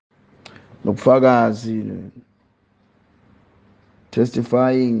nobufakazi,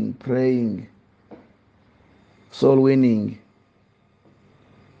 testifying, praying, soul winning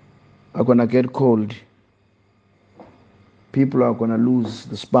are going to get cold. People are going to lose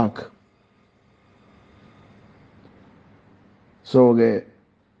the spark. So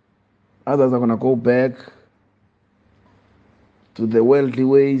others are going to go back to the worldly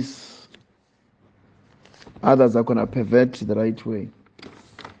ways. Others are going to pervert the right way.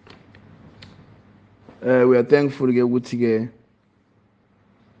 We are thankful that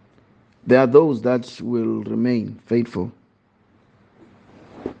there are those that will remain faithful.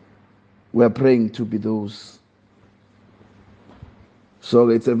 We are praying to be those. So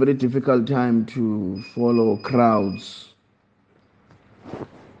it's a very difficult time to follow crowds.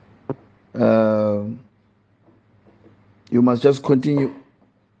 You must just continue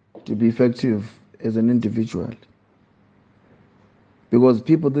to be effective as an individual. Because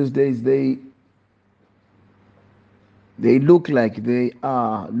people these days, they look like they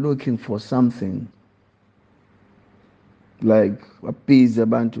are looking for something. Like a piece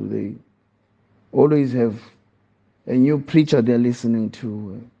abantu, they always have a new preacher they're listening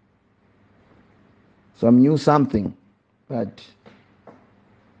to, some new something, but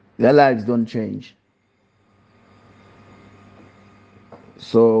their lives don't change.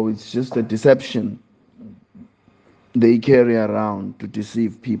 So it's just a deception they carry around to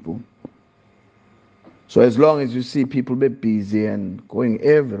deceive people. So as long as you see people be busy and going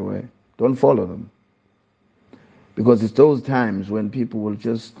everywhere, don't follow them. Because it's those times when people will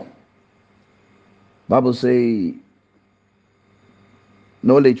just, Bible say,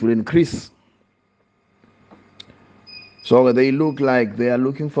 knowledge will increase. So they look like they are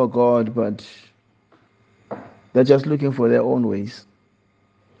looking for God, but they're just looking for their own ways.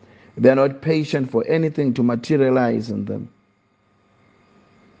 They're not patient for anything to materialize in them.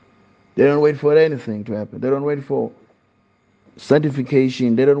 They don't wait for anything to happen. They don't wait for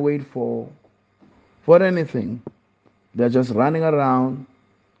certification. They don't wait for anything. They're just running around,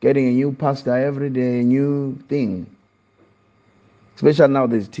 getting a new pastor every day, a new thing. Especially now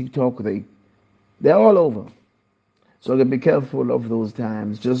there's TikTok. They're all over. So be careful of those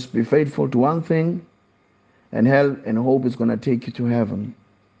times. Just be faithful to one thing, and hell and hope is going to take you to heaven.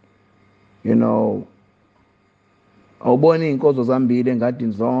 You know, awubona iy'nkonzo zambili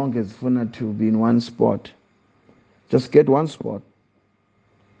engadini zonke zifuna to be in one spot. Just get one spot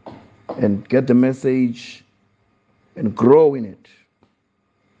and get the message and grow in it.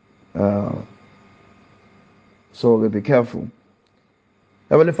 So be careful.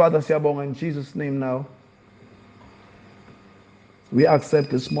 Heavenly Father, siyabonga in Jesus' name now. We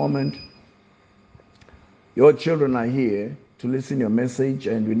accept this moment. Your children are here to listen your message,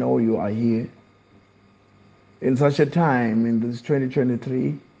 and we know you are here in such a time in this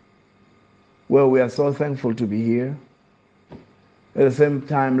 2023 where we are so thankful to be here, at the same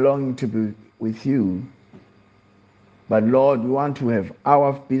time longing to be with you. But Lord, we want to have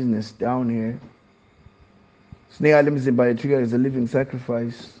our business down here. Sinika imizimba yethu is a living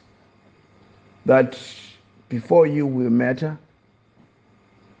sacrifice, that before you will matter.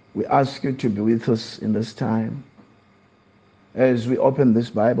 We ask you to be with us in this time as we open this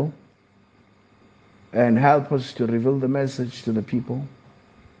Bible, and help us to reveal the message to the people.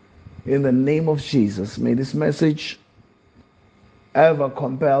 In the name of Jesus, may this message ever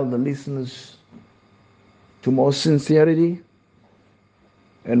compel the listeners to more sincerity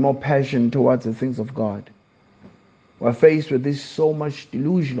and more passion towards the things of God. We're faced with this so much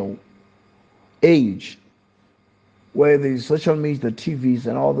delusional age where there's social media, the TVs,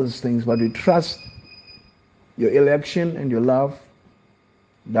 and all those things, but we trust your election and your love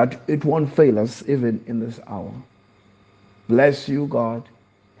that it won't fail us even in this hour. Bless you, God.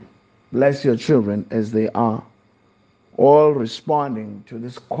 Bless your children as they are all responding to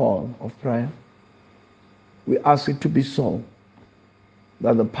this call of prayer. We ask it to be so,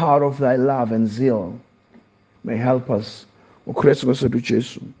 that the power of thy love and zeal may help us.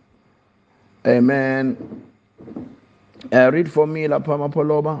 Amen. Read for me lapha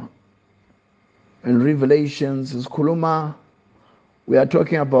mapoloba in Revelations isikhuluma. We are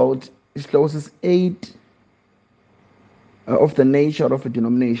talking about clauses 8 of the nature of a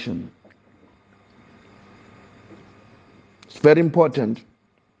denomination. It's very important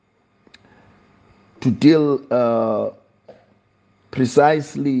to deal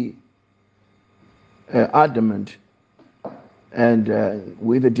precisely, adamant, and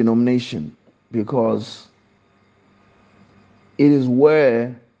with a denomination, because it is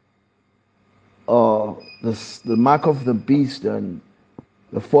where the mark of the beast and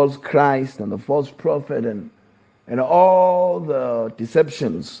the false Christ and the false prophet and And all the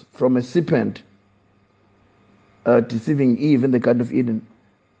deceptions from a serpent deceiving Eve in the Garden of Eden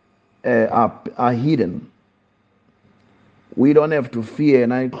are hidden. We don't have to fear a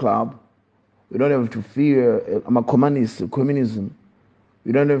nightclub. We don't have to fear communism.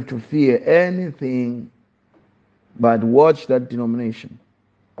 We don't have to fear anything but watch that denomination.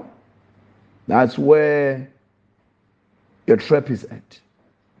 That's where your trap is at.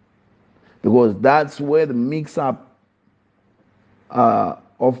 Because that's where the mix-up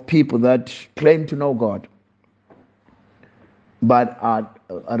of people that claim to know God but are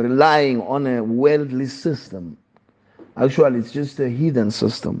relying on a worldly system. Actually, it's just a heathen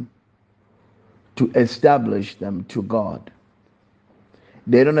system to establish them to God.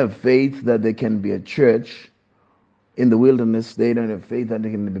 They don't have faith that they can be a church in the wilderness. They don't have faith that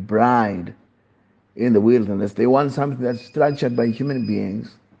they can be a bride in the wilderness. They want something that's structured by human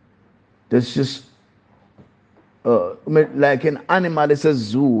beings. That's just like an animal. It's a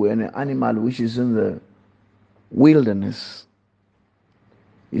zoo, and an animal which is in the wilderness.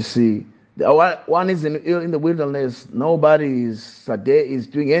 You see, one is in the wilderness. Nobody is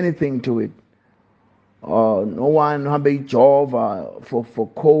doing anything to it. No one have a job for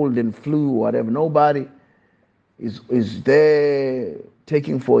cold and flu or whatever. Nobody is there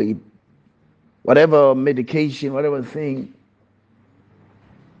taking for it whatever medication, whatever thing.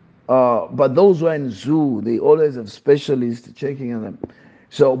 But those who are in zoo, they always have specialists checking on them.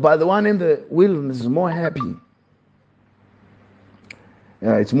 So, but the one in the wilderness is more happy.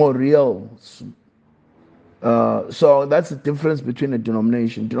 It's more real. So that's the difference between a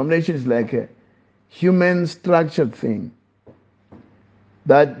denomination. Denomination is like a human structured thing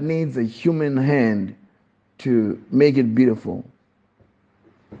that needs a human hand to make it beautiful.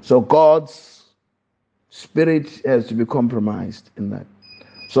 So God's spirit has to be compromised in that.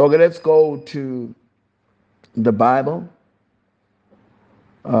 So okay, let's go to the Bible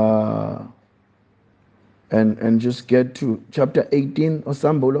and just get to chapter 18 or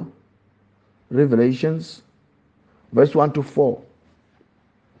Sambulo, Revelations, verse 1 to 4.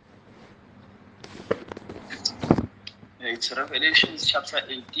 It's Revelations chapter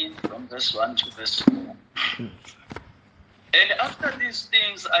 18 from verse 1 to verse 4. And after these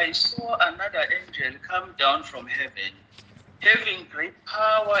things I saw another angel come down from heaven, having great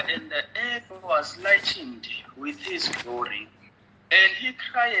power, and the earth was lightened with his glory. And he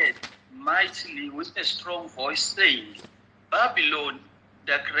cried mightily with a strong voice, saying, Babylon,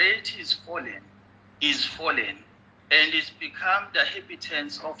 the great is fallen, and is become the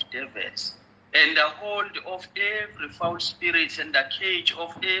inhabitants of devils, and the hold of every foul spirit, and the cage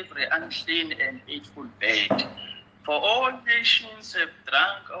of every unclean and hateful bird. For all nations have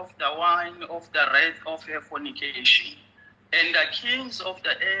drunk of the wine of the wrath of her fornication, and the kings of the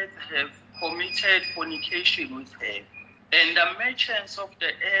earth have committed fornication with her. And the merchants of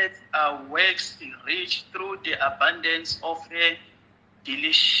the earth are waxed rich through the abundance of her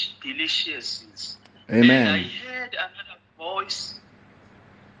deliciousness. Amen. And I heard another voice.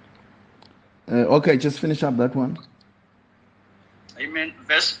 Okay, just finish up that one. Amen.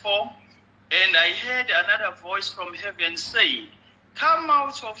 Verse 4. And I heard another voice from heaven saying, Come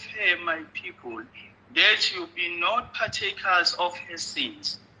out of her, my people, that you be not partakers of her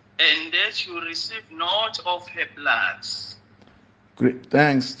sins, and that you receive not of her plagues. Great,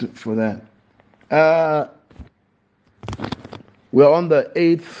 thanks for that. We're on the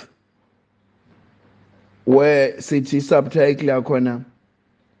 8th, where city subtitle corner.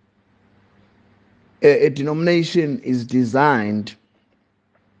 A denomination is designed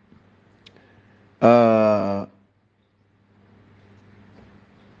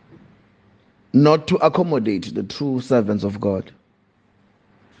not to accommodate the true servants of God.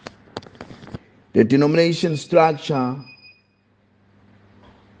 The denomination structure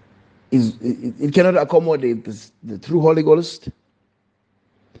it cannot accommodate the true Holy Ghost.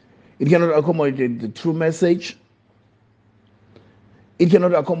 It cannot accommodate the true message. It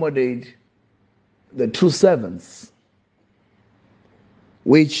cannot accommodate the true servants,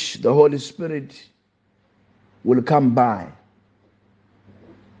 which the Holy Spirit will come by.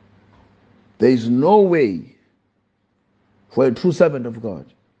 There is no way for a true servant of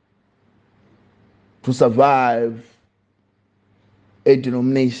God to survive a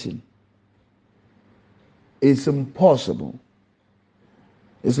denomination. It's impossible.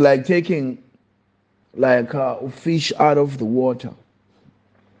 It's like taking a fish out of the water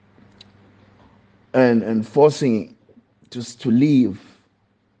and forcing it just to live.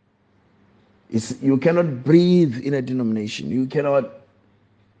 You cannot breathe in a denomination. You cannot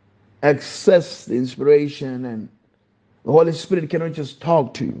access the inspiration, and the Holy Spirit cannot just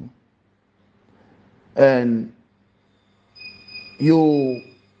talk to you. And you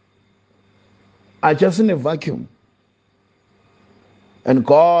are just in a vacuum. And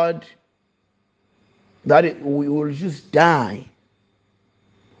God, we will just die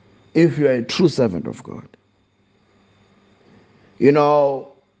if you are a true servant of God. You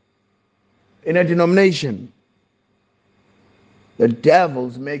know, in a denomination, the devil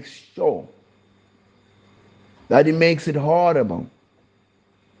makes sure that he makes it horrible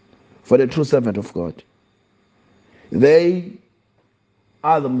for the true servant of God. They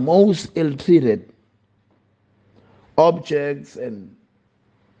are the most ill-treated objects and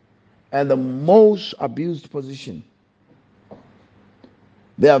the most abused position.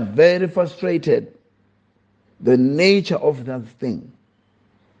 They are very frustrated. The nature of that thing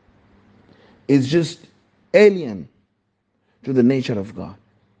is just alien to the nature of God.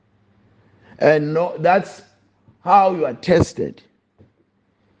 And no, that's how you are tested.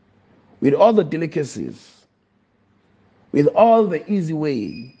 With all the delicacies, with all the easy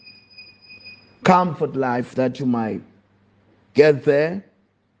way, comfort life that you might get there,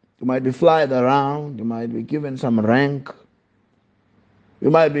 you might be flying around, you might be given some rank, you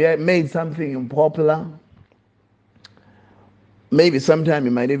might be made something unpopular, maybe sometime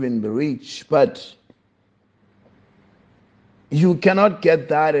you might even be rich, but you cannot get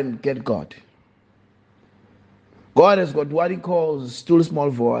that and get God. God has got what he calls still small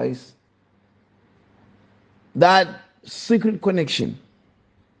voice, that secret connection,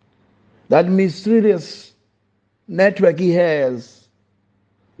 that mysterious network he has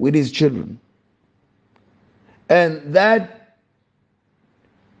with his children. And that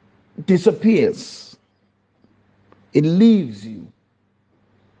disappears. It leaves you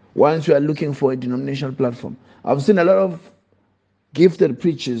once you are looking for a denominational platform. I've seen a lot of gifted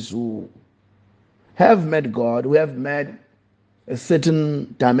preachers who have met God, who have met a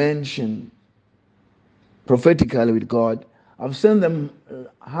certain dimension prophetically with God. I've seen them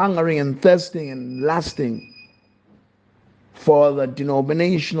hungering and thirsting and lasting for the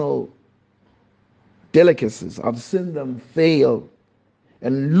denominational delicacies. I've seen them fail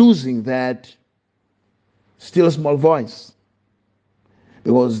and losing that still small voice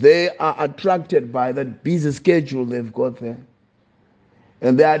because they are attracted by that busy schedule they've got there.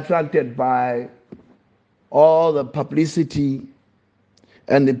 And they're attracted by all the publicity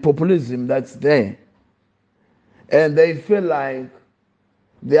and the populism that's there. And they feel like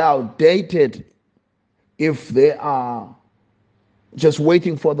they are outdated if they are just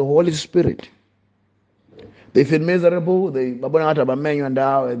waiting for the Holy Spirit. They feel miserable, and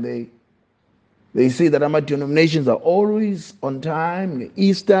they see that our denominations are always on time.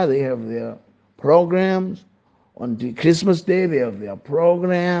 Easter, they have their programs. On the Christmas Day, they have their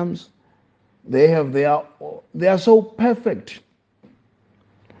programs. They are so perfect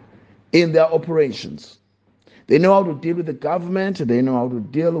in their operations. They know how to deal with the government. They know how to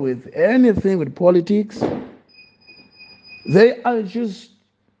deal with anything with politics. They are just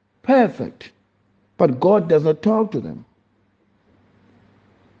perfect. But God does not talk to them.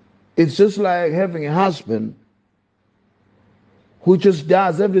 It's just like having a husband who just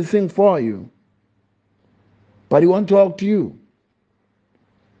does everything for you, but he won't talk to you.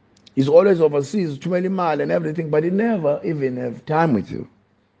 He's always overseas, too many miles and everything, but he never even have time with you.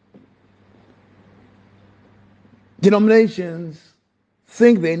 Denominations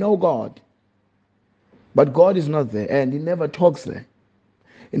think they know God, but God is not there, and he never talks there.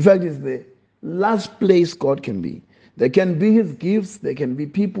 In fact, it's the last place God can be. There can be his gifts, there can be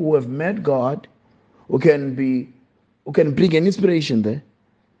people who have met God, who can bring an inspiration there,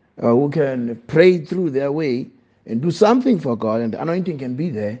 who can pray through their way and do something for God, and the anointing can be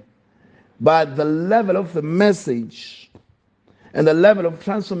there. But the level of the message and the level of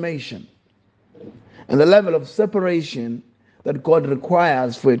transformation and the level of separation that God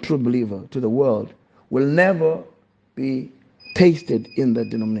requires for a true believer to the world will never be tasted in the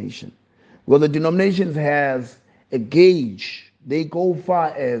denomination. Well, the denomination has a gauge. They go far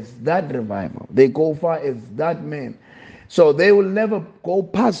as that revival. They go far as that man. So they will never go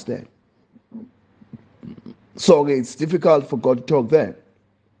past that. So it's difficult for God to talk there.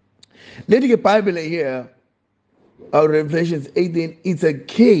 Let's get Bible here. Revelation 18, it's a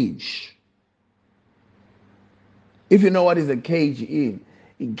cage. If you know what is a cage is,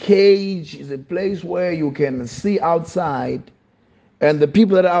 a cage is a place where you can see outside, and the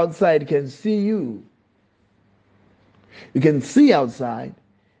people that are outside can see you. You can see outside,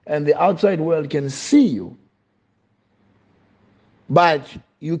 and the outside world can see you. But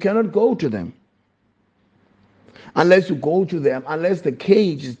you cannot go to them unless you go to them, unless the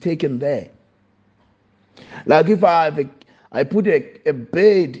cage is taken there. Like if I put a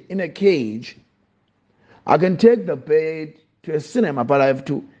bird in a cage, I can take the bird to a cinema, but I have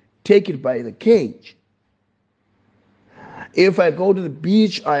to take it by the cage. If I go to the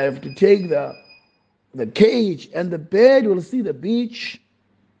beach, I have to take the cage, and the bird will see the beach,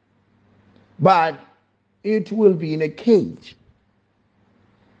 but it will be in a cage.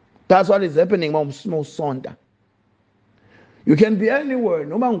 That's what is happening most Sonta. You can be anywhere,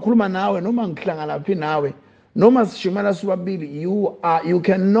 noma ngikhuluma nawe, noma ngihlangana phi nawe, noma sishumela sobabili, you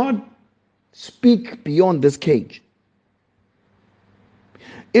cannot speak beyond this cage.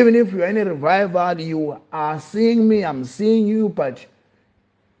 Even if you are in a revival, you are seeing me, I'm seeing you, but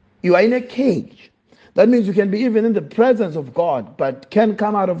you are in a cage. That means you can be even in the presence of God, but can't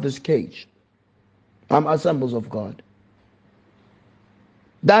come out of this cage. I'm assemblies of God.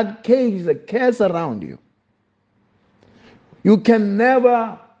 That cage is a curse around you. You can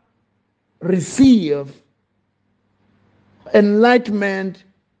never receive enlightenment,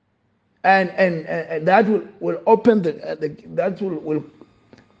 and that will open will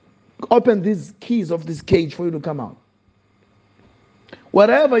open these keys of this cage for you to come out.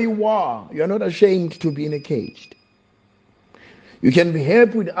 Wherever you are not ashamed to be in a cage. You can be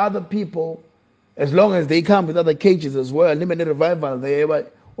happy with other people as long as they come with other cages as well. Limited revival there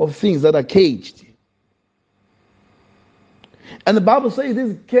of things that are caged. And the Bible says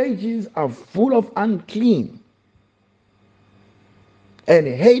these cages are full of unclean and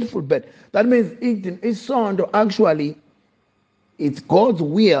hateful birds. That means it's sound actually, it's God's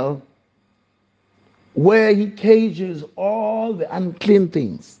will where he cages all the unclean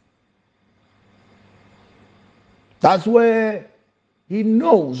things. That's where he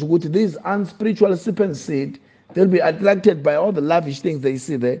knows with this unspiritual serpent seed, they'll be attracted by all the lavish things they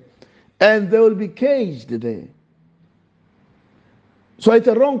see there, and they will be caged there. So it's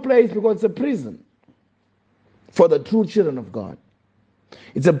a wrong place because it's a prison for the true children of God.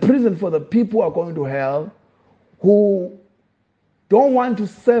 It's a prison for the people who are going to hell, who don't want to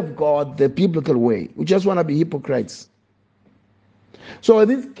serve God the biblical way. We just want to be hypocrites. So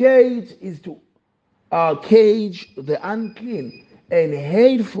this cage is to cage the unclean and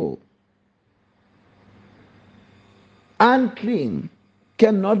hateful. Unclean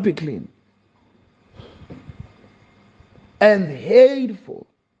cannot be clean. And hateful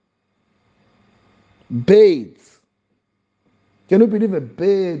birds. Can you believe a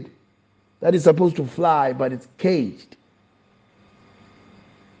bird that is supposed to fly but it's caged?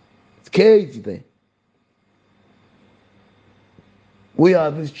 Cage there. We are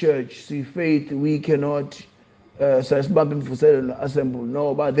this church, see faith, we cannot assemble.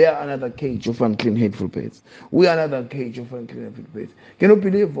 No, but they are another cage of unclean, hateful birds. We are another cage of unclean, hateful birds. Can you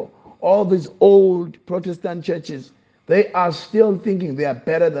believe all these old Protestant churches, they are still thinking they are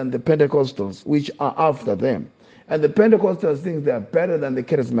better than the Pentecostals, which are after them. And the Pentecostals think they are better than the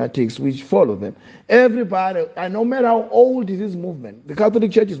charismatics, which follow them. Everybody, and no matter how old is this movement, the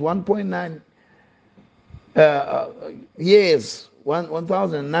Catholic Church is 1.9 years,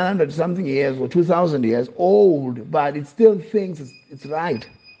 1,900 something years or 2,000 years old, but it still thinks it's right.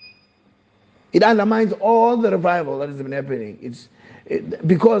 It undermines all the revival that has been happening.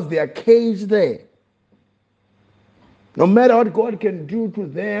 Because they are caged there. No matter what God can do to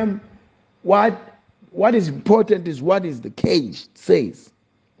them, what is important is what is the cage says.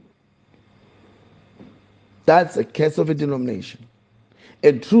 That's a curse of a denomination.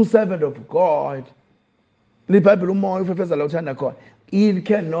 A true servant of God, it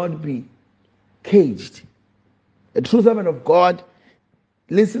cannot be caged. A true servant of God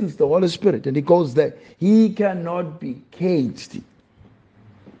listens to the Holy Spirit and he goes there. He cannot be caged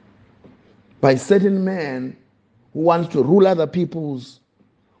by certain men who wants to rule other people's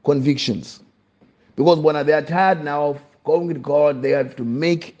convictions. Because when they are tired now of going with God, they have to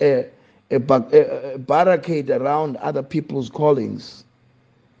make a barricade around other people's callings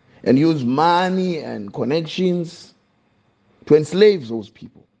and use money and connections to enslave those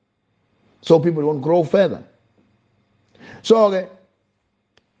people so people won't grow further. So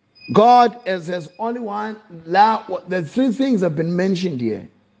God has only one. The three things have been mentioned here.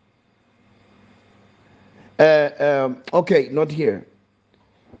 Okay, not here.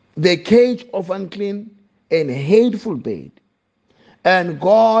 The cage of unclean and hateful bird. And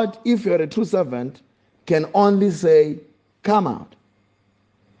God, if you're a true servant, can only say, come out.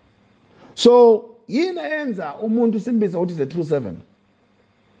 So, yini enza umuntu simbiza ukuthi is a true servant?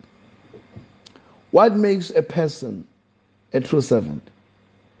 What makes a person a true servant?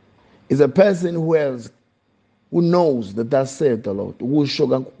 Is a person who knows that thus saith the Lord.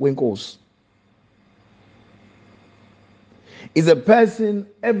 Is a person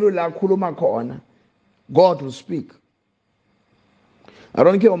every la khuluma khona, God will speak. I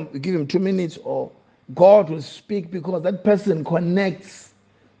don't care if you give him 2 minutes or God will speak because that person connects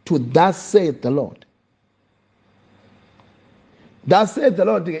to thus saith the Lord. Thus saith the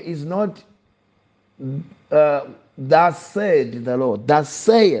Lord is not thus said the Lord. Thus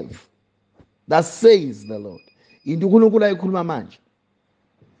saith. Thus says the Lord. Into uNkulunkulu ayikhuluma manje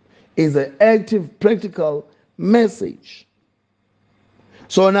is an active, practical message.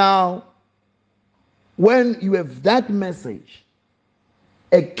 So now, when you have that message,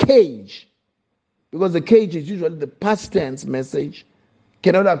 a cage, because the cage is usually the past tense message,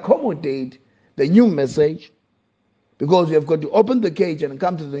 cannot accommodate the new message, because you have got to open the cage and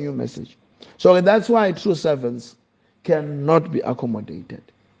come to the new message. So that's why true servants cannot be accommodated.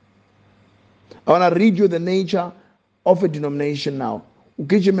 I want to read you the nature of a denomination now.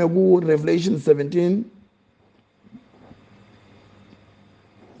 Revelation 17,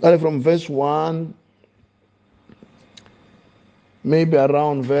 from verse 1, maybe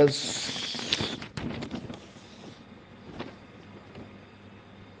around verse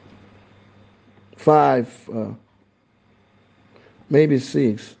 5, maybe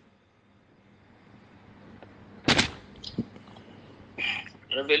 6.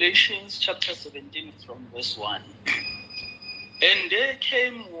 Revelations chapter 17 from verse 1. And there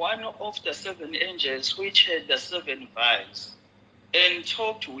came one of the seven angels which had the seven vials, and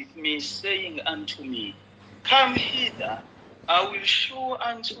talked with me, saying unto me, Come hither, I will show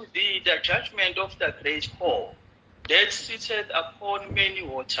unto thee the judgment of the great whore, that sitteth upon many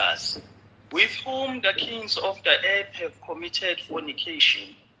waters, with whom the kings of the earth have committed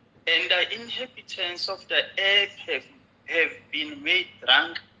fornication, and the inhabitants of the earth have been made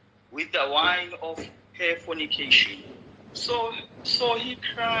drunk with the wine of her fornication. So he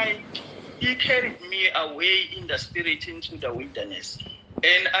cried, he carried me away in the spirit into the wilderness,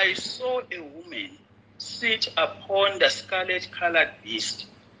 and I saw a woman sit upon the scarlet-colored beast,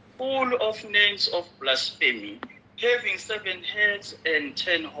 full of names of blasphemy, having 7 heads and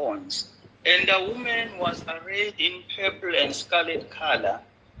 10 horns. And the woman was arrayed in purple and scarlet color,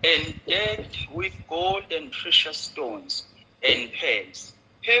 and decked with gold and precious stones and pearls,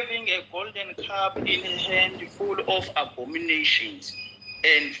 having a golden cup in her hand full of abominations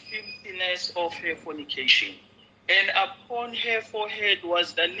and filthiness of her fornication. And upon her forehead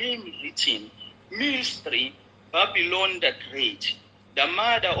was the name written, Mystery, Babylon the Great, the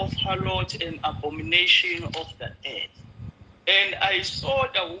mother of harlot and abomination of the earth. And I saw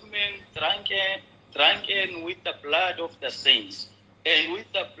the woman drunken with the blood of the saints, and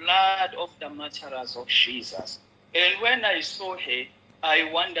with the blood of the martyrs of Jesus. And when I saw her,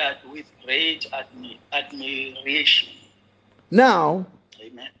 I wondered with great admiration. Now,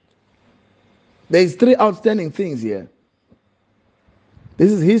 Amen. there's 3 outstanding things here.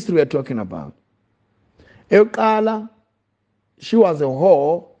 This is history we're talking about. Eukala, she was a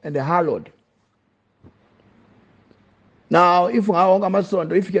whore and a harlot. Now, if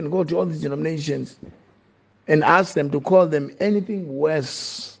you can go to all these denominations and ask them to call them anything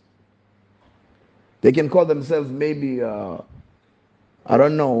worse, they can call themselves maybe, I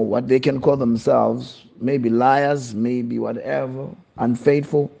don't know what they can call themselves, maybe liars, maybe whatever,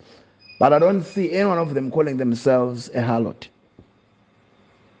 unfaithful. But I don't see any one of them calling themselves a harlot.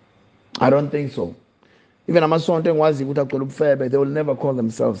 I don't think so. Even Amasonte Wazi, they will never call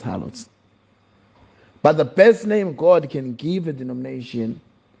themselves harlots. But the best name God can give a denomination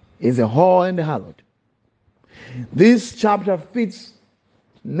is a whore and a harlot. This chapter fits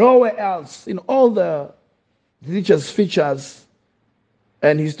nowhere else in all the religious features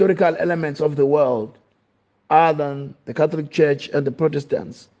and historical elements of the world other than the Catholic Church and the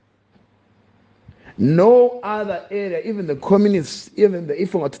Protestants. No other area, even the communists, even the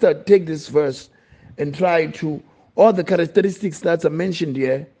Evang, take this verse and try to, all the characteristics that are mentioned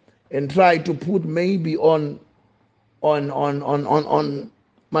here, and try to put maybe on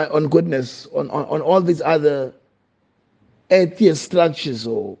goodness, on all these other atheist structures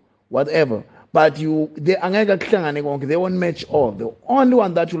or whatever. But they won't match all. The only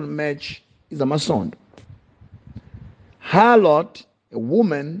one that will match is a Mason. Harlot, a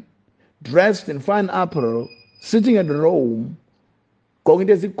woman dressed in fine apparel, sitting at Rome, going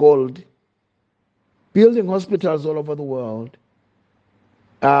to gold, building hospitals all over the world,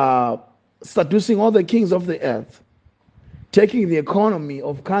 seducing all the kings of the earth, taking the economy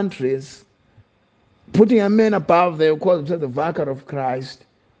of countries, putting a man above there who calls himself the vicar of Christ,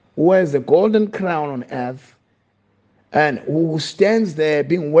 who wears the golden crown on earth, and who stands there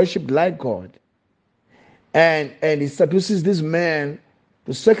being worshipped like God. And he seduces this man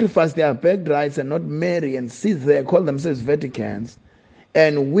to sacrifice their birthrights and not marry, and sit there, call themselves Vaticans,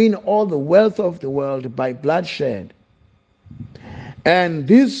 and win all the wealth of the world by bloodshed. And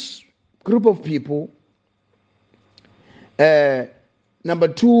this group of people Number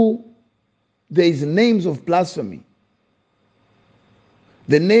two, there is names of blasphemy.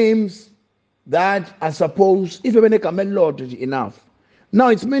 The names that are supposed, if you make a Lord enough. Now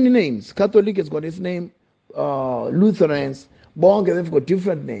it's many names. Catholic has got its name, Lutherans, Bonga, they've got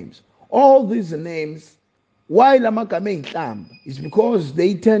different names. All these names, why Lamakame Islam, is because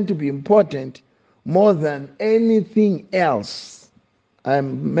they tend to be important more than anything else. I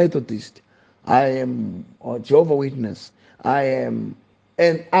am Methodist, I am Jehovah's Witness, I am,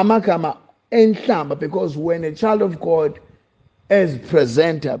 and Amakama Enshamba, because when a child of God is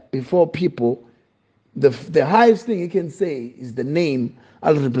presenter before people, the highest thing he can say is the name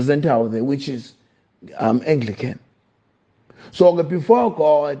I'll represent out there, which is Anglican. So before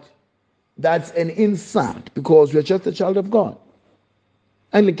God, that's an insult because you're just a child of God.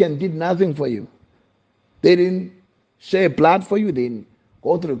 Anglican did nothing for you. They didn't shed blood for you. They didn't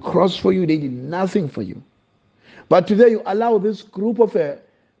go to the cross for you. They did nothing for you. But today you allow this group of a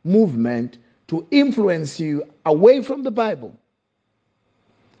movement to influence you away from the Bible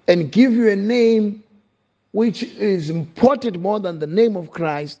and give you a name which is important more than the name of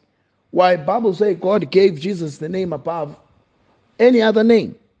Christ. Why Bible says God gave Jesus the name above any other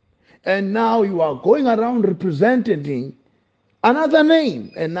name. And now you are going around representing another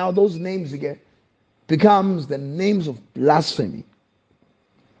name. And now those names again becomes the names of blasphemy.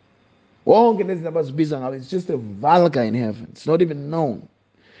 It's just a vulgar in heaven. It's not even known.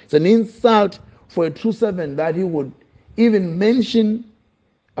 It's an insult for a true servant that he would even mention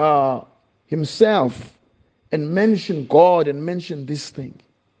himself and mention God and mention this thing.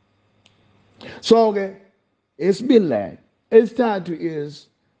 So it's been like it's time to is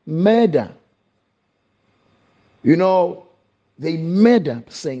murder. You know, they murder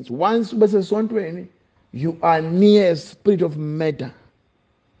saints. Once you are near a spirit of murder.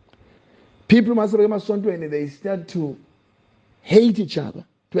 People must they start to hate each other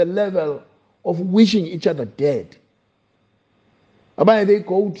to a level of wishing each other dead. They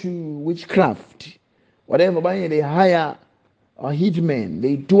go to witchcraft, whatever. They hire hitmen.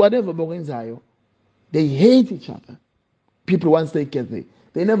 They do whatever. They hate each other. People once they get there,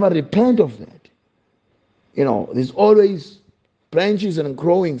 they never repent of that. You know, there's always branches and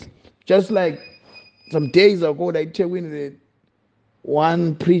growings. Just like some days ago, I tell you, the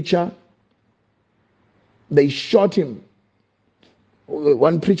one preacher, they shot him.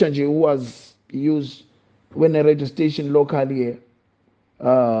 One preacher who was used when a radio station locally,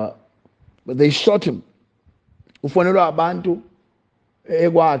 but they shot him. Ufonelwa abantu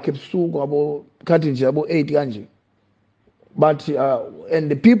ekwakhe ebusuku abo khathi nje abo 8 kanje. But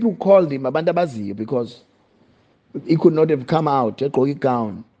and the people called him abantu abaziyo because he could not have come out egqoke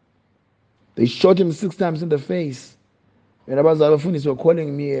gown. They shot him 6 times in the face. And abazali were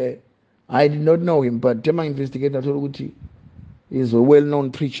calling me. I did not know him, but my investigator told me he's a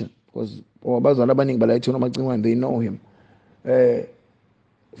well-known preacher because they know him.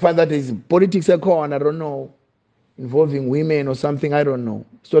 Find that his politics are on, I don't know, involving women or something, I don't know.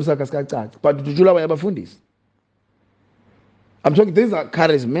 But I'm talking, these are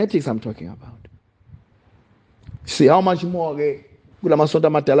charismatics I'm talking about. See how much more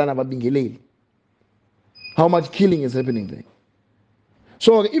how much killing is happening there.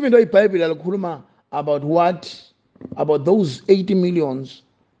 So even though the Bible about those 80 millions,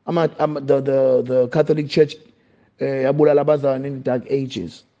 the Catholic Church in dark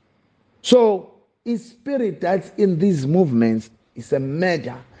ages. So his spirit that's in these movements is a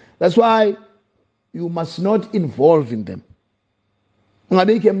murder. That's why you must not involve in them.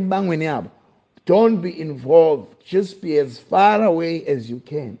 Don't be involved. Just be as far away as you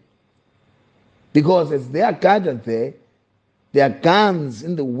can. Because as they are gathered there, their guns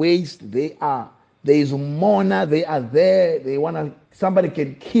in the waist, there is a mourner, they are there, they want somebody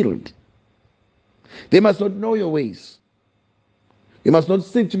get killed. They must not know your ways. You must not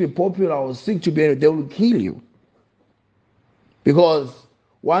seek to be popular or seek to be, they will kill you. Because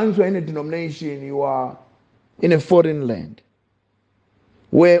once you're in a denomination, you are in a foreign land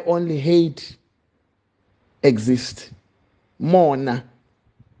where only hate exists. Mourner.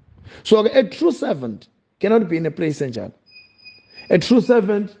 So a true servant cannot be in a place and child. A true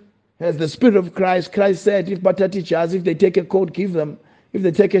servant has the spirit of Christ. Christ said, if butter teachers, if they take a coat, give them. If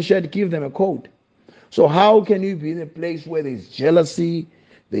they take a shirt, give them a coat. So how can you be in a place where there's jealousy,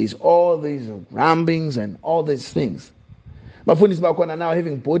 there's all these ramblings and all these things? My friend is now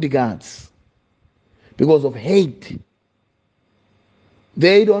having bodyguards because of hate.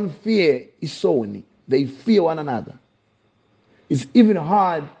 They don't fear Isoni. They fear one another. It's even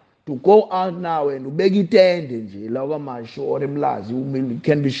hard to go out now and beg it and you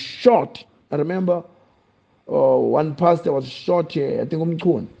can be shot. I remember One pastor was shot here, I think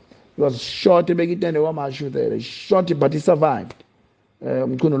Umkhun. He was shot ebekitende kwamashu there. They shot him, but he survived.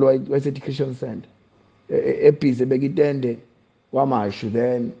 Umkhun lo wayesethi Christian Center. Ebhizi ebekitende kwamashu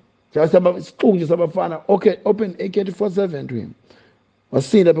then. Just about isixuku nje sabafana. Okay, open AK-47 to him.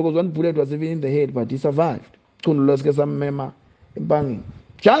 Wasinda because one bullet was even in the head, but he survived. Umkhun lo sike sammema empangeni.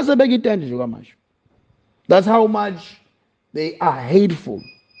 Just ebekitende nje kwamashu. That's how much they are hateful.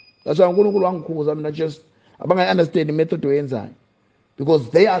 That's why uNkulunkulu wangikhuza mina just abanga understand the method to enzyme, because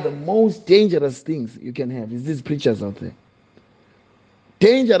they are the most dangerous things you can have. Is these preachers out there?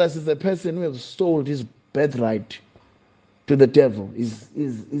 Dangerous is a person who has sold his birthright to the devil. Is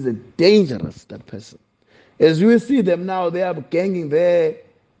a dangerous, that person. As we see them now, they are ganging there,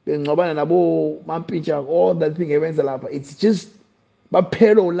 all that thing. It's just a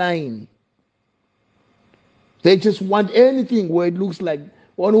parallel line. They just want anything where it looks like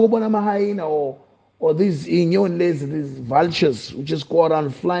or these inyonles, these vultures who just go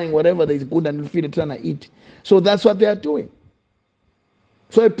around flying whatever they good and feel trying to eat. So that's what they are doing.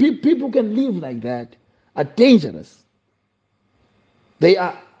 So people can live like that are dangerous. They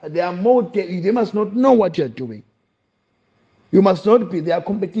are more. They must not know what you are doing. You must not be their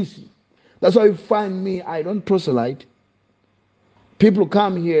competition. That's why you find me. I don't proselyte. People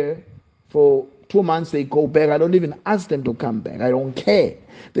come here for 2 months, they go back. I don't even ask them to come back. I don't care.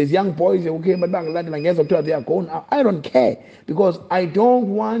 There's young boys who came back they are going out. I don't care, because I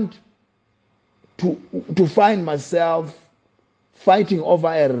don't want to find myself fighting over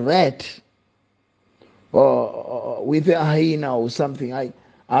a rat or with a hyena or something.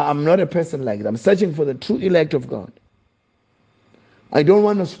 I'm not a person like that. I'm searching for the true elect of God. I don't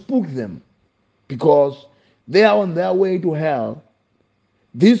want to spook them because they are on their way to hell.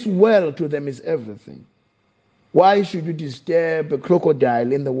 This well to them is everything. Why should you disturb a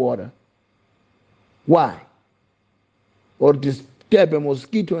crocodile in the water? Why? Or disturb a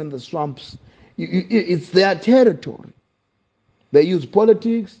mosquito in the swamps? It's their territory. They use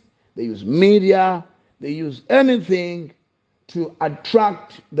politics, they use media, they use anything to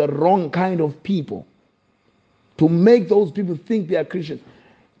attract the wrong kind of people, to make those people think they are Christians.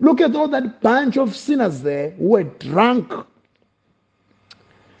 Look at all that bunch of sinners there who were drunk,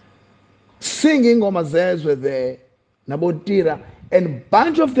 singing Omazes were there, Nabotira, and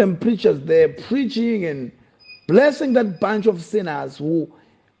bunch of them preachers there preaching and blessing that bunch of sinners who,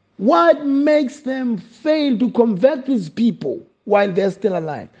 what makes them fail to convert these people while they're still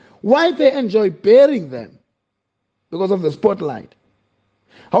alive? Why they enjoy burying them? Because of the spotlight.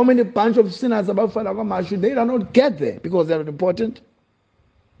 How many bunch of sinners about Falagamashu, they do not get there because they're not important.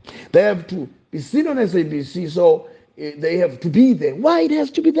 They have to be seen on SABC, so they have to be there. Why it has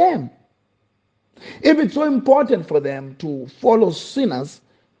to be them? If it's so important for them to follow sinners,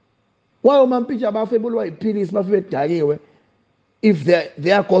 why if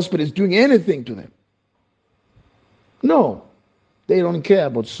their gospel is doing anything to them? No, they don't care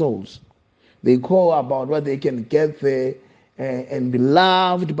about souls. They care about what they can get there and be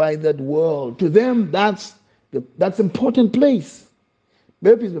loved by that world. To them, that's important place.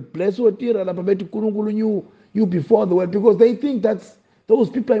 Maybe it's the place where you before the world, because they think those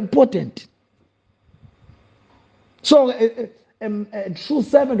people are important. So a true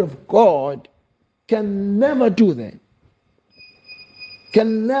servant of God can never do that.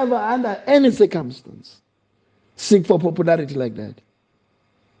 Can never, under any circumstance, seek for popularity like that.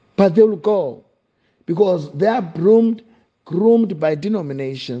 But they will go because they are groomed by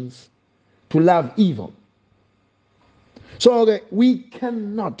denominations to love evil. So we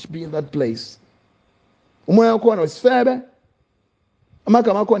cannot be in that place. Umoya wakhona usifebe,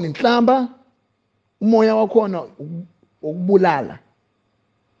 amagama akhona inhlamba, umoya wakhona ukubulala.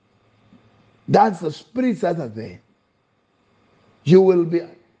 That's the spirits that are there. You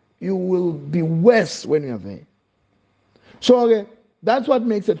will be worse when you are there. So that's what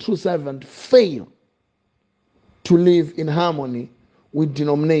makes a true servant fail to live in harmony with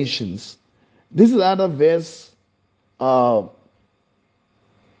denominations. This is another verse that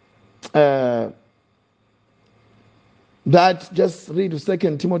just read 2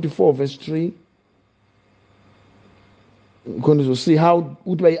 Timothy 4 verse 3. We're going to see how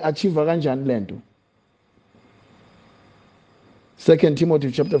would we achieve kanjani lento. 2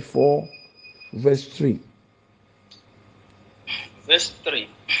 Timothy chapter 4 verse 3. Verse 3.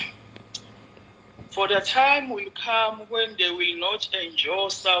 For the time will come when they will not endure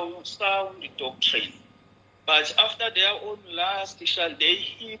sound doctrine, but after their own lust shall they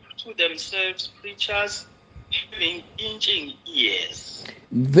heap to themselves preachers having itching ears.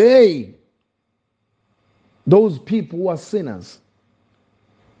 Those people who are sinners,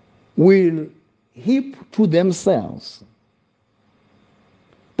 will heap to themselves.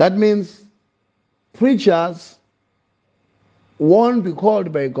 That means preachers won't be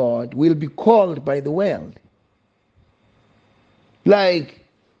called by God, will be called by the world. Like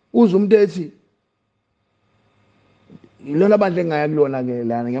uzumdethi ilona bandle ngaya kulona ke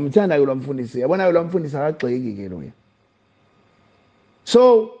lana ngiyamthanda ke lo mfundisi yabona ke lo mfundisi akagxeki ke loya.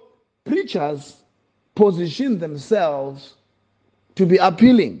 So preachers position themselves to be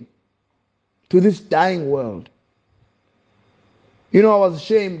appealing to this dying world. You know, I was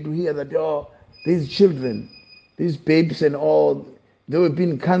ashamed to hear that these children, these babes and all, they were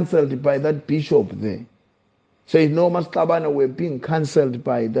being cancelled by that bishop there. Says no, Mastabana were being cancelled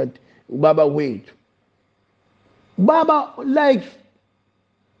by that Baba Wait. Baba, like,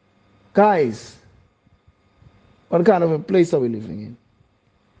 guys, what kind of a place are we living in?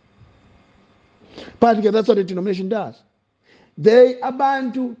 But that's what the denomination does. They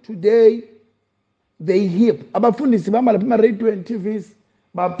abantu today, they heap. Abafundisi bama lapha radio and TVs,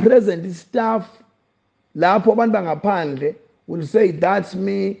 ba present stuff. Lapho abantu bangaphandle will say that's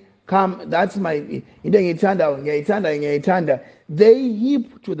me. Come, that's my. They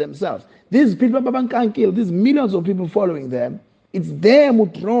heap to themselves. These people can't kill. These millions of people following them. It's them who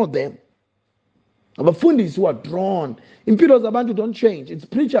draw them. Abafundisi who are drawn. Imperials abantu don't change. It's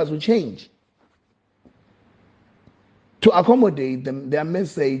preachers who change to accommodate them, their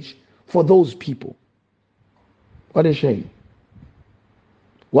message for those people. What a shame.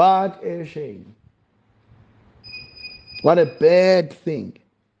 What a shame. What a bad thing.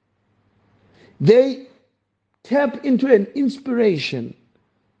 They tap into an inspiration,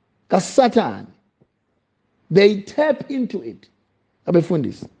 Satan. They tap into it.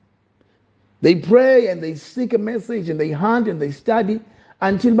 Abefundis. They pray and they seek a message and they hunt and they study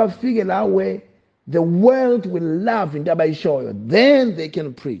until they figure out where the world will love in Dabaishoyo. Then they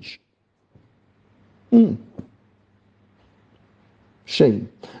can preach. Shame.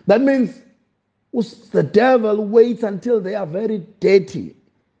 That means the devil waits until they are very dirty,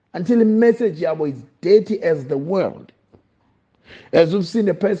 until the message is dirty as the world. As we've seen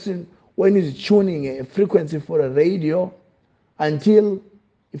a person when he's tuning a frequency for a radio until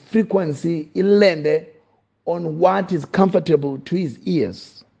the frequency is landed on what is comfortable to his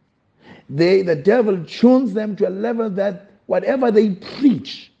ears. The devil tunes them to a level that whatever they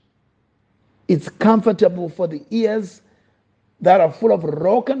preach, it's comfortable for the ears that are full of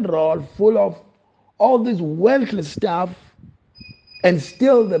rock and roll, full of all this worldly stuff, and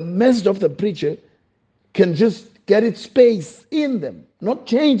still the message of the preacher can just get its space in them, not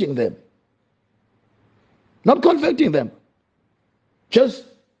changing them, not converting them, just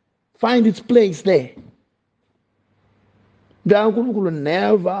find its place there.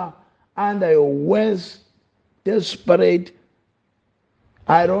 Never under your worst, desperate,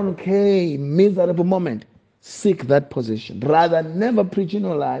 I don't care, miserable moment, seek that position. Rather, never preach in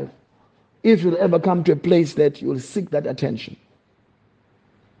your life if you'll ever come to a place that you'll seek that attention.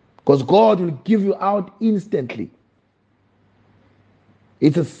 Because God will give you out instantly.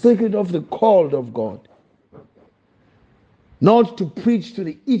 It's a secret of the called of God. Not to preach to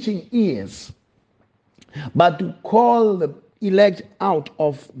the itching ears, but to call the elect out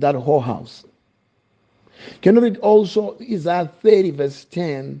of that whorehouse. Can you read also Isaiah 30 verse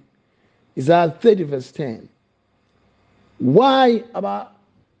 10? Isaiah 30 verse 10. Why about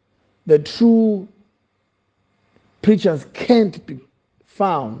the true preachers can't be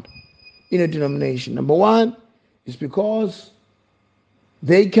found in a denomination? Number one is because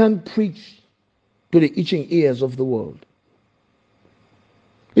they can preach to the itching ears of the world.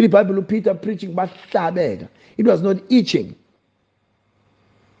 In the Bible, Peter preaching, but it was not itching.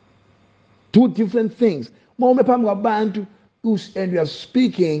 Two different things. And we are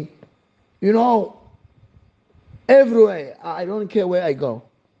speaking, everywhere. I don't care where I go.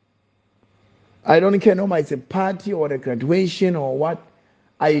 I don't care no matter it's a party or a graduation or what.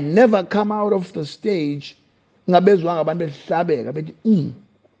 I never come out of the stage. And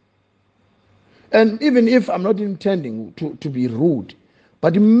even if I'm not intending to be rude,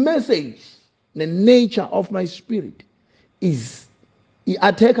 but the message, the nature of my spirit is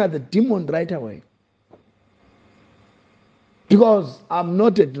attack the demon right away. Because I'm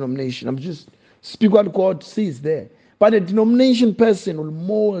not a denomination. I'm just speak what God sees there. But a denomination person will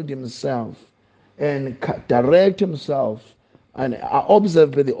mold himself and direct himself and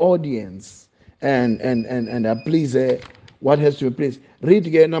observe the audience and please what has to be pleased. Read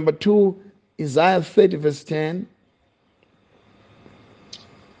again. Number 2, Isaiah 30 verse 10.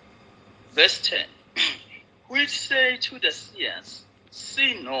 Verse 10. Which say to the seers,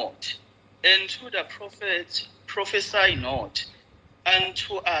 see not, and to the prophets, prophesy not.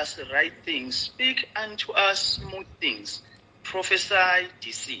 unto us right things, speak unto us smooth things, prophesy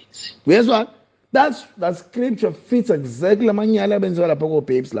deceit. Guess what? That scripture fits exactly amanyala benziwa lapha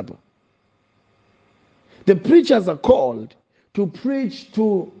ko-babes lapha. The preachers are called to preach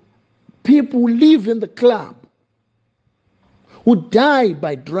to people who live in the club, who die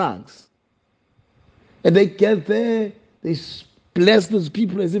by drugs. And they get there, they bless those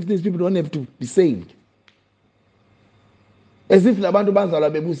people as if these people don't have to be saved. As if labantu bazalwa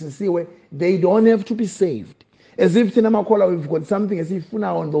bebusisiwe, they don't have to be saved. As if thina makholwa we've got something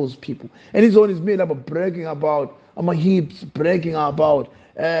esifuna on those people. And his own is made up of bragging about hips, bragging about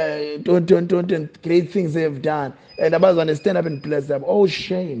great things they have done. And abazalwane stand up and bless them. Oh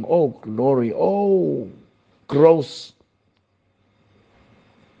shame, oh glory, oh gross.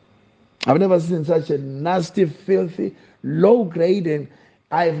 I've never seen such a nasty, filthy, low grade, and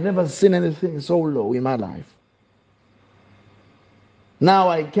I've never seen anything so low in my life. Now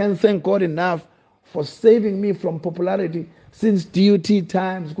I can't thank God enough for saving me from popularity since DUT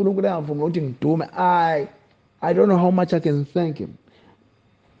times. I don't know how much I can thank him.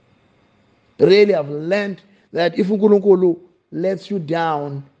 Really, I've learned that if uNkulunkulu lets you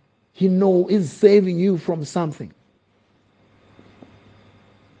down, he knows he's saving you from something.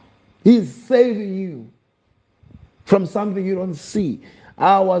 He's saving you from something you don't see.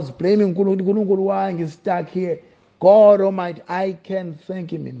 I was blaming uNkulunkulu why he's stuck here. God Almighty, I can't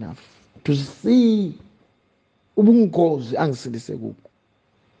thank him enough to see ubungozi angisilise kubo.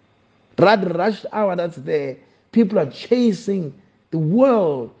 That rush hour that's there, people are chasing the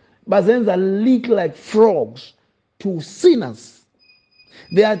world, but then they leak like frogs to sinners.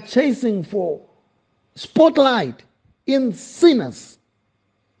 They are chasing for spotlight in sinners.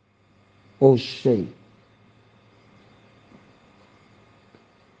 Oh, shame.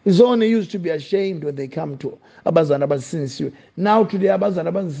 It's only used to be ashamed when they come to abazalwane abasinsiwe. Now today,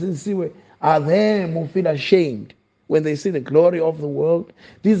 abazalwane abasinsiwe are them who feel ashamed when they see the glory of the world.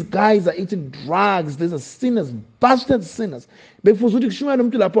 These guys are eating drugs. These are sinners, bastard sinners. Before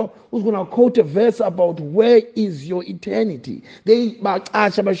umuntu lapho who's going to quote a verse about where is your eternity. They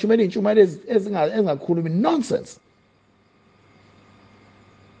bashumele intshumayelo ezingakhulumi nonsense.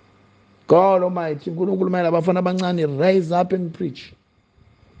 God Almighty, uNkulunkulu mayela abafana abancane, rise up and preach.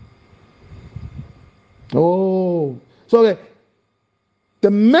 Oh, so okay.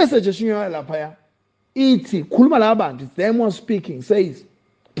 The message is lapha iti khuluma labantu, it's them who are speaking, says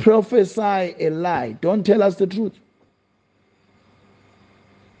prophesy a lie, don't tell us the truth,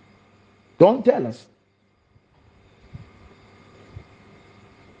 don't tell us.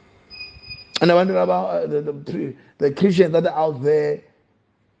 And I wonder about the Christians that are out there,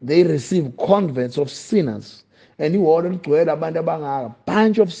 they receive converts of sinners. And you order to a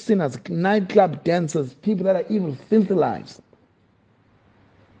bunch of sinners, nightclub dancers, people that are evil, filthy lives,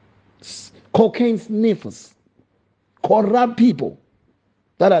 cocaine sniffers, corrupt people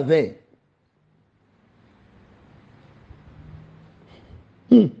that are there.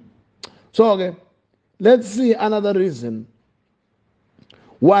 So, okay, let's see another reason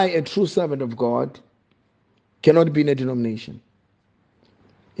why a true servant of God cannot be in a denomination.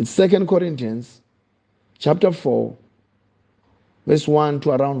 It's 2 Corinthians chapter 4, verse 1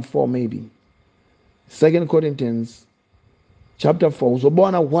 to around 4 maybe. 2 Corinthians chapter 4. So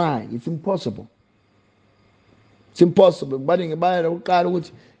why? It's impossible. It's impossible. But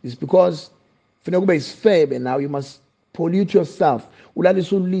it's because it's fair, and now you must pollute yourself.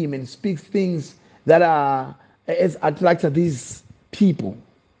 And speak things that are as attractive these people.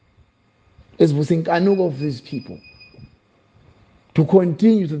 As we think I know of these people. To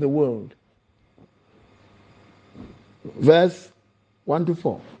continue to the world. Verse 1 to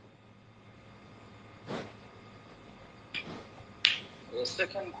 4. 2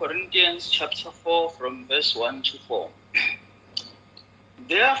 Corinthians chapter 4 from verse 1 to 4.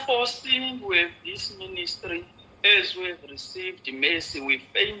 Therefore, seeing we have this ministry, as we have received mercy, we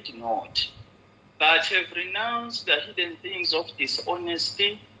faint not, but have renounced the hidden things of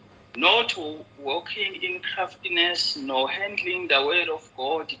dishonesty, not walking in craftiness, nor handling the word of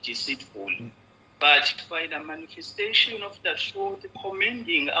God deceitfully, but by the manifestation of the truth,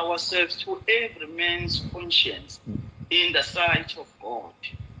 commending ourselves to every man's conscience in the sight of God.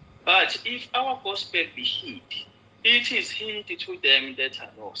 But if our gospel be hid, it is hid to them that are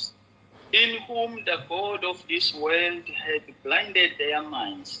lost, in whom the God of this world hath blinded their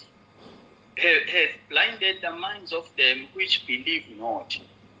minds, hath blinded the minds of them which believe not,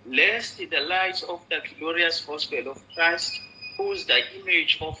 lest the light of the glorious gospel of Christ, whose the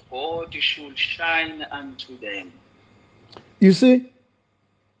image of God, should shine unto them. You see,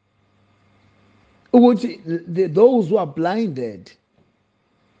 those who are blinded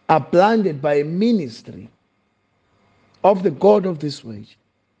are blinded by a ministry of the God of this age.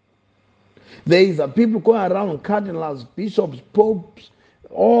 There is a people going around, cardinals, bishops, popes,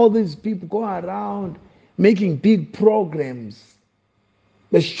 all these people going around making big programs,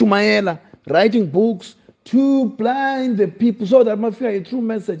 writing books to blind the people so that might feel a true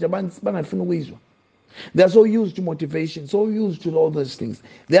message. They are so used to motivation, so used to all those things.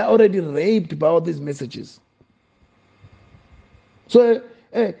 They are already raped by all these messages. So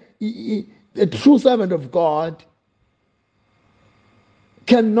a true servant of God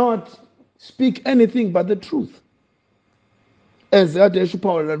cannot speak anything but the truth. As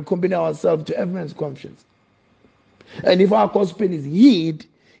Paul and compare ourselves to every man's conscience. And if our gospel is hid,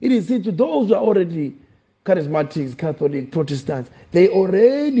 it is said to those who are already charismatics, Catholic, Protestants, they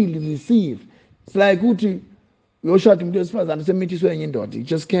already receive. It's like you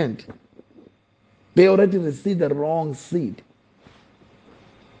just can't. They already received the wrong seed.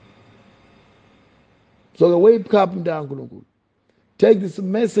 So the wake up and down. Take this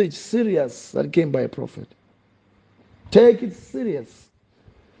message serious that came by a prophet. Take it serious.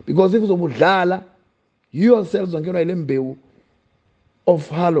 Because if it's a you yourselves are going to of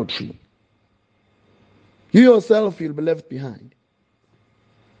harlotry. You yourself will be left behind.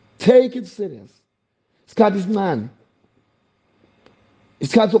 Take it serious. It's got this man.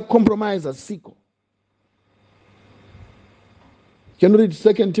 It's got to compromise a sequel. Can you read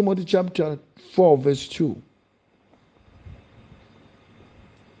 2 Timothy chapter 4, verse 2?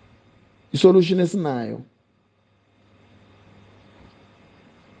 The solution is now.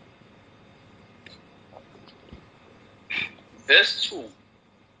 Verse 2.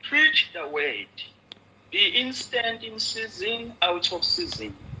 Preach the word. Be instant in season, out of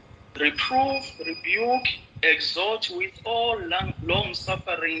season. Reprove, rebuke, exhort with all long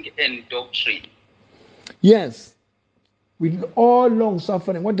suffering and doctrine. Yes. With all long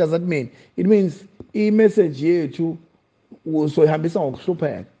suffering. What does that mean? It means a message here to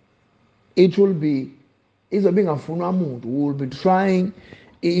it will be being a funamunt who will be trying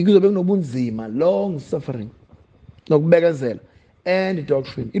long suffering and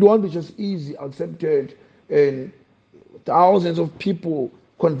doctrine. It won't be just easy accepted in thousands of people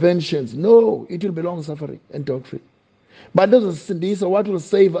conventions. No, it will be long suffering and doctrine. But those what will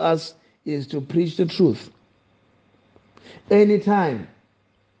save us is to preach the truth. Anytime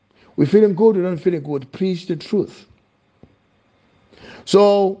we're feeling good, we're not feeling good, preach the truth.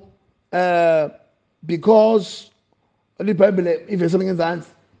 So because the Bible, if you're selling in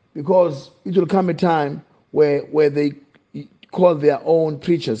because it will come a time where they call their own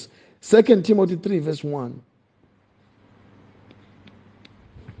preachers. 2 Timothy 3, verse 1.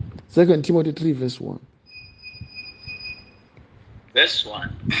 2 Timothy 3, verse 1. Verse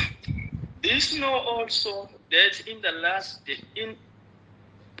 1. This know also that in the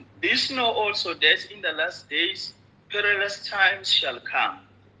last days perilous times shall come.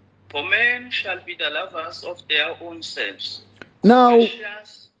 For men shall be the lovers of their own selves. Now,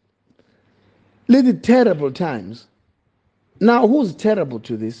 little terrible times. Now, who's terrible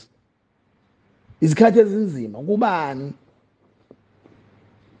to this? Isikhathi ezinzima kubani?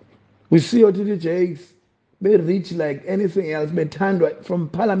 We see OTT Jakes, they rich like anything else, they turned from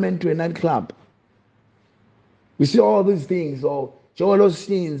parliament to a nightclub. We see all these things, or Joel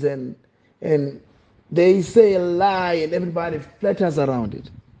scenes, and they say a lie and everybody flatters around it.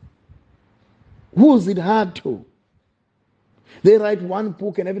 Who's it hard to? They write one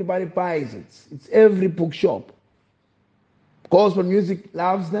book and everybody buys it. It's every bookshop. Gospel music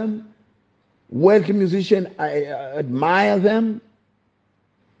loves them. Wealthy musicians admire them.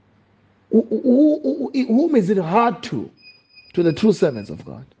 Whom is it hard to? To the true servants of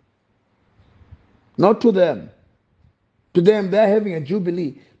God. Not to them. To them, they're having a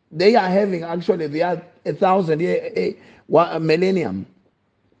jubilee. They are having, actually, they are 1,000 year, a millennium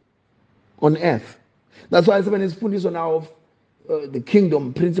on earth. That's why when it's put this on our the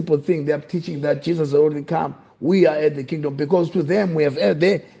kingdom principle thing, they are teaching that Jesus has already come. We are at the kingdom because to them they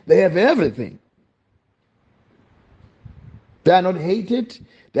have everything. They are not hated.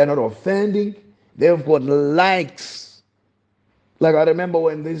 They are not offending. They have got likes. Like I remember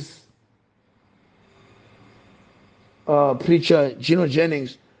when this preacher Gino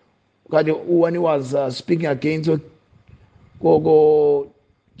Jennings, when he was speaking against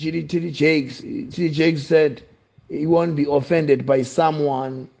T.D. Jakes, T.D. Jakes said he won't be offended by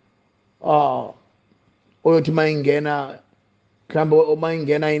someone or to Maingena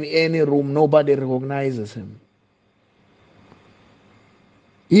in any room, nobody recognizes him.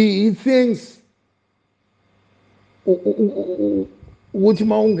 He thinks let's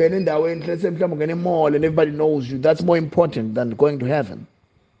say and everybody knows you, that's more important than going to heaven.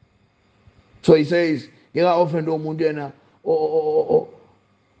 So he says, often umuntu yena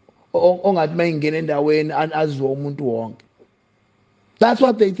ongathi mayingena endaweni aziwe umuntu wonke. That's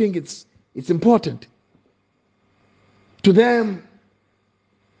what they think it's important. To them,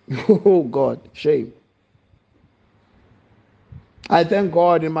 oh God, shame. I thank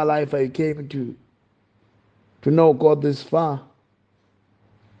God in my life I came to know God this far.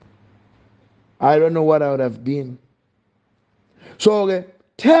 I don't know what I would have been. So, okay,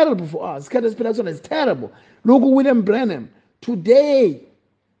 terrible for us. It's terrible. Look at William Branham. Today,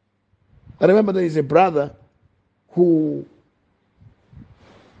 I remember there is a brother who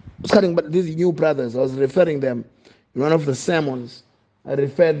was cutting, but these new brothers, I was referring them in one of the sermons. I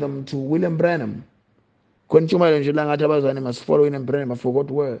referred them to William Branham. I must follow William Branham. I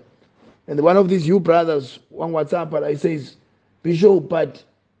forgot where. And one of these new brothers, one WhatsApp, I says, Bishop, but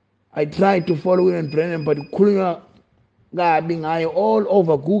I tried to follow William Branham, but being all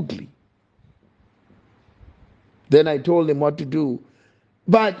over Google. Then I told him what to do.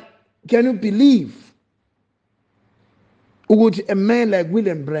 But can you believe a man like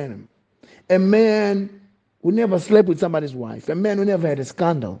William Branham, a man who never slept with somebody's wife, a man who never had a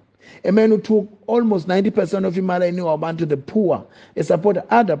scandal, a man who took almost 90% of his money to the poor and supported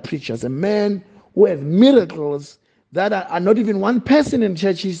other preachers, a man who has miracles that are not even one person in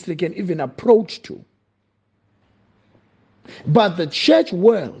church history can even approach to. But the church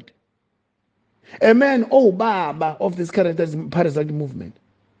world, a man, Baba, of this charismatic movement,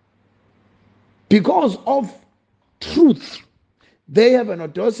 because of truth, they have an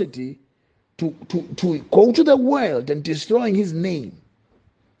audacity to go to the world and destroying his name.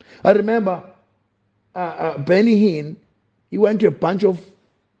 I remember Benny Hinn, he went to a bunch of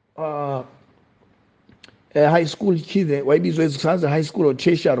high school kids, high school or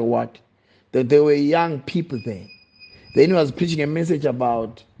tertiary or what, that there were young people there. Then he was preaching a message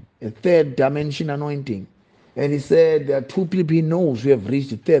about a third dimension anointing. And he said there are two people he knows who have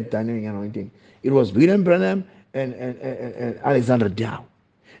reached the third dimension anointing. It was William Branham and Alexander Dow.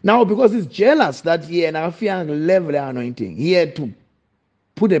 Now, because he's jealous that he had a level anointing, he had to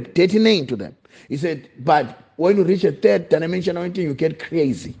put a dirty name to them. He said, but when you reach a third dimension anointing, you get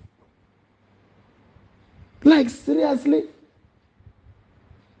crazy. Like, seriously?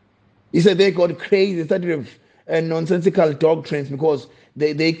 He said they got crazy, they started with nonsensical doctrines because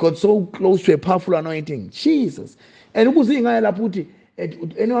they got so close to a powerful anointing. Jesus. And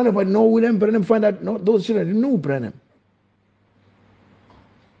anyone about know William Branham find out no, those children didn't know Branham.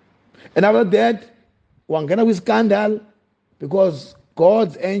 And after that, one kind of scandal, because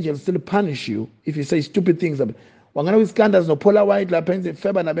God's angels still punish you if you say stupid things. One kind of scandals, no Paula White, La Penze,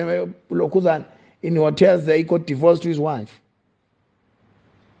 Feber, in hotels there, he got divorced to his wife.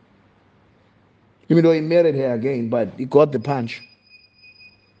 Even though he married her again, but he got the punch.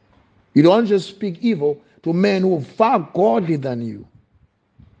 You don't just speak evil to men who are far godly than you.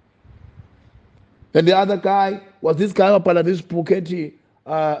 And the other guy was this guy up at this Puketi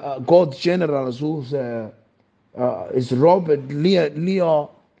God's generals, who's is Robert Leo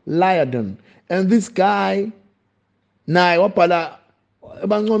Lyadon. And this guy, no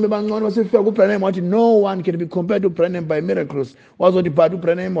one can be compared to Branham by miracles. Was what the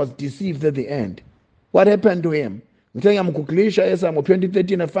Branham was deceived at the end. What happened to him? I'm telling you, I'm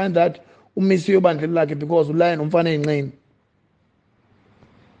 2013, I find that because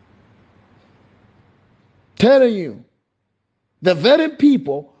telling you, the very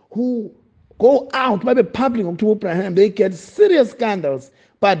people who go out by the public to Abraham, they get serious scandals,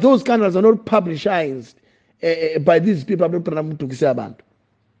 but those scandals are not publicized by these people.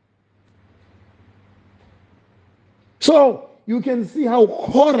 So you can see how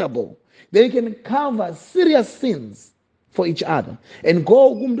horrible they can cover serious sins for each other and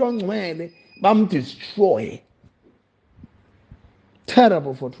go destroy.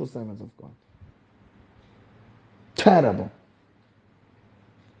 Terrible for true servants of God. Terrible.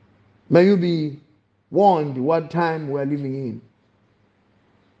 May you be warned what time we're living in.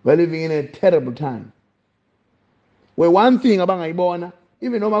 We're living in a terrible time. Where one thing about Ibona,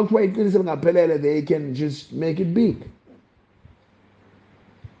 even though they can just make it big.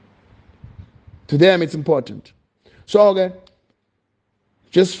 To them, it's important. So, okay,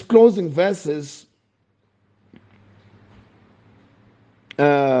 just closing verses.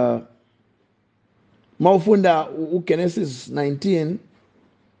 Mawufunda Genesis 19,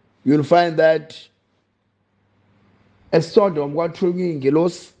 you'll find that at Sodom, what truly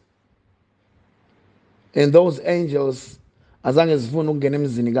ingelos, and those angels, as long as funu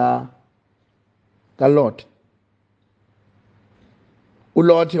genemzini kaLot.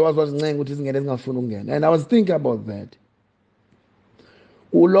 uLot was ncenga ukuthi singene singafuni ukungena. And I was thinking about that.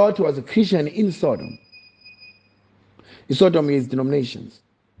 Lot was a Christian in Sodom. In Sodom is denominations.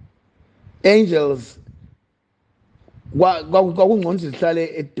 Angels kwakungcono sihlale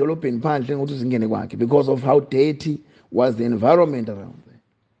edolobheni phandle ngokuthi singene kwakhe because of how dirty was the environment around there.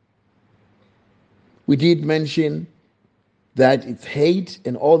 We did mention that it's hate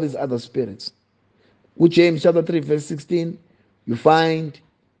and all these other spirits. With James chapter 3 verse 16, you find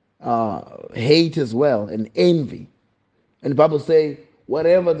hate as well and envy. And the Bible says,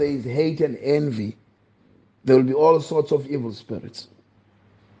 wherever there is hate and envy, there will be all sorts of evil spirits.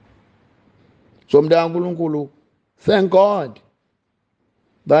 So mntankulunkulu, thank God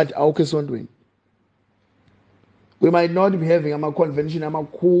that awukho esontweni. We might not be having a convention,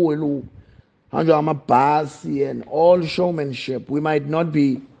 amakhulu, amabhasi and all showmanship. We might not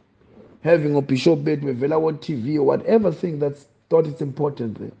be having a bishop bed with Velawo TV or whatever thing that's thought it's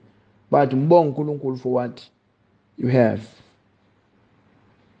important there. But mbong nkulunkulu for what you have.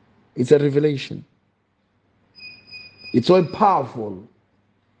 It's a revelation. It's so powerful.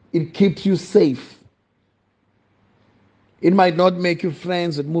 It keeps you safe. It might not make you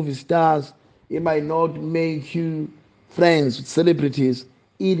friends with movie stars. It might not make you friends with celebrities.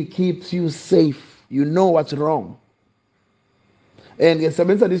 It keeps you safe. You know what's wrong. And yes, I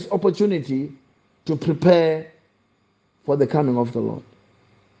this opportunity to prepare for the coming of the Lord.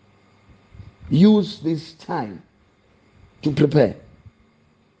 Use this time to prepare.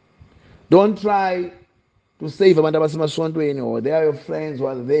 Don't try to save abantu abasemasontweni or they are your friends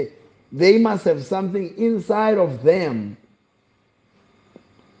or they must have something inside of them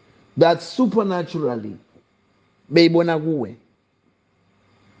that supernaturally beyibona kuwe.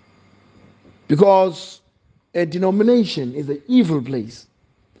 Because a denomination is an evil place.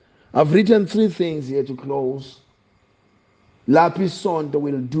 I've written 3 things here to close. Lapis Sonto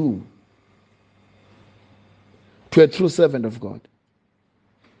will do to a true servant of God.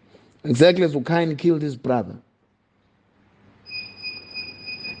 Exactly as Sikhakhane killed his brother.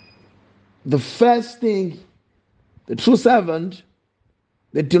 The first thing, the true servant,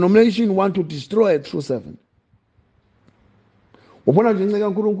 the denomination want to destroy a true servant. Ubona nje inceka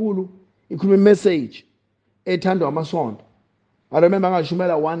uNkulunkulu ikhuluma message ethandwa amasonto. I remember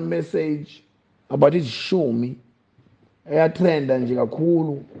ngashumela one message about ishumi eyatrenda nje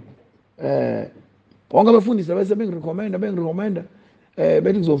kakhulu. Bonke abafundisi bese bengirecommenda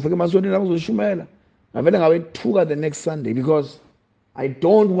bethi ngizofika emasontweni lapho ngizoshumela. Ngavele ngawethuka the next Sunday because I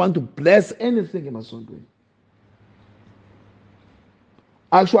don't want to bless anything emasontweni.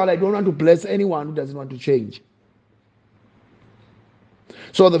 Actually, I don't want to bless anyone who doesn't want to change.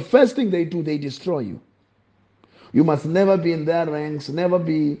 So the first thing they do, they destroy you. You must never be in their ranks, never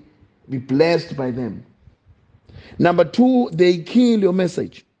be blessed by them. Number 2, they kill your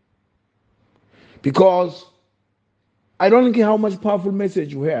message. Because I don't care how much powerful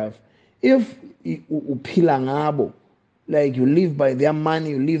message you have. If uphila ngabo, like you live by their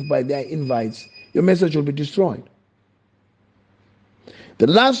money, you live by their invites, your message will be destroyed. The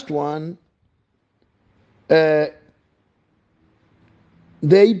last one, they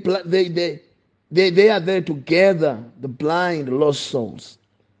are there to gather the blind, lost souls.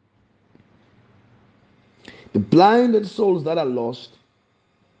 The blinded souls that are lost,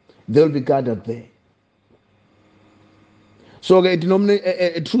 they'll be gathered there. So a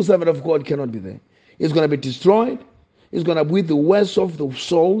true servant of God cannot be there. He's going to be destroyed. He's going to be with the worst of the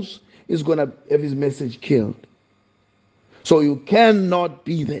souls. He's going to have his message killed. So you cannot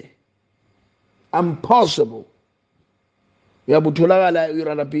be there. Impossible. Than to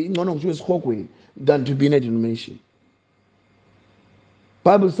be in a denomination.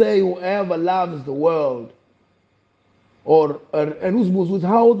 Bible says whoever loves the world and who's with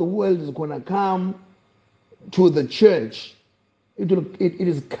how the world is going to come to the church, it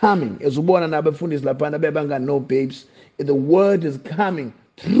is coming. As one and abafundis lapana bebanga no babes, the word is coming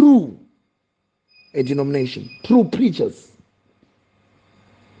through a denomination, through preachers.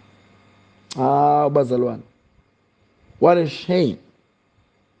 Bazalwane. What a shame.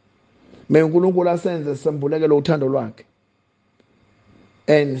 May uNkulunkulu asenze sambulekele uthando lwakhe.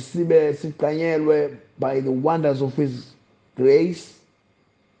 And sibe siqanyelwe by the wonders of his grace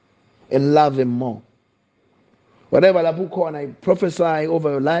and love him more. Whatever lapho ukhona, I prophesy over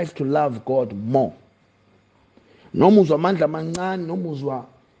your life to love God more. Nomuzwa amandla amancane, nomuzwa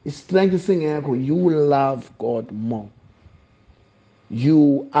istrength singekho, you will love God more.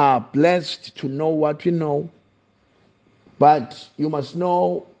 You are blessed to know what you know, but you must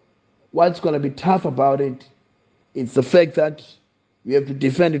know what's going to be tough about it. It's the fact that you have to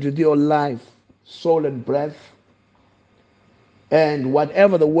defend it with your life, soul, and breath. And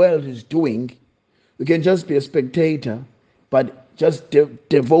whatever the world is doing, you can just be a spectator, but just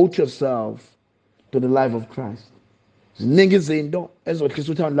devote yourself to the life of Christ. Ziningi izinto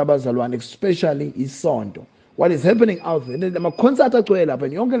ezohlisa uthando labazalwane, especially isonto. What is happening out there? Ama-concert agcwele lapha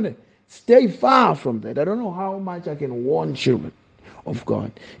and yonke le. Stay far from that. I don't know how much I can warn children of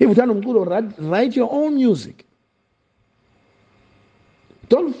God. If uthanda umculo, write your own music.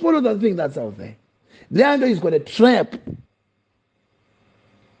 Don't follow the thing that's out there. Leandro is got a trap.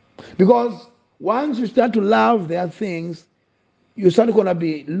 Because once you start to love their things, you start going to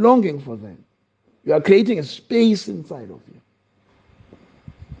be longing for them. You are creating a space inside of you.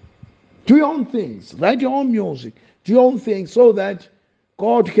 Do your own things. Write your own music. Do your own things so that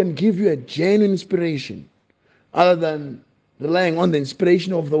God can give you a genuine inspiration other than relying on the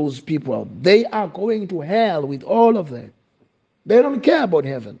inspiration of those people. They are going to hell with all of that. They don't care about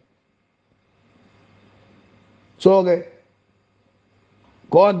heaven. So, okay.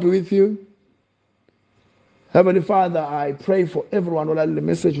 God be with you. Heavenly Father, I pray for everyone who heard the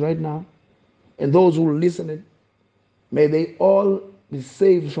message right now and those who listen it. May they all be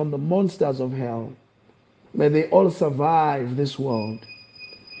saved from the monsters of hell. May they all survive this world.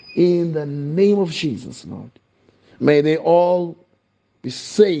 In the name of Jesus, Lord. May they all be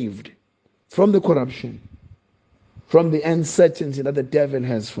saved from the corruption, from the uncertainty that the devil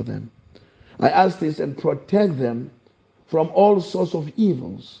has for them. I ask this and protect them from all sorts of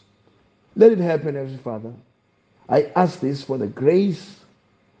evils. Let it happen, Heavenly Father. I ask this for the grace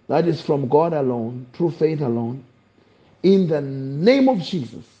that is from God alone, through faith alone. In the name of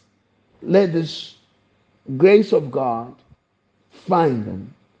Jesus, let this grace of God find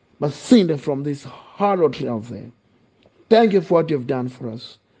them, but sing them from this harlotry out there. Thank you for what you've done for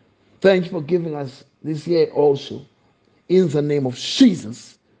us. Thank you for giving us this year also. In the name of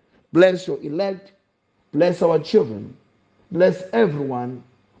Jesus, bless your elect, bless our children, bless everyone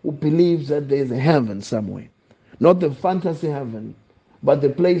who believes that there is a heaven somewhere. Not the fantasy heaven, but the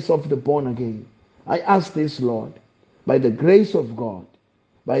place of the born again. I ask this, Lord, by the grace of God,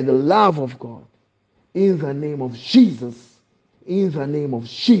 by the love of God, in the name of Jesus, in the name of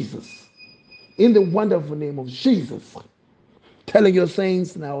Jesus, in the wonderful name of Jesus. Telling your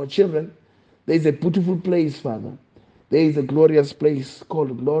saints and our children, there is a beautiful place, Father. There is a glorious place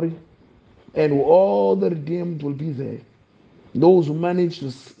called glory, and all the redeemed will be there. Those who manage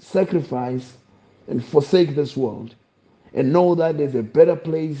to sacrifice and forsake this world and know that there's a better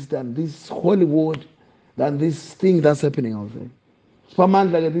place than this Hollywood, than this thing that's happening out there.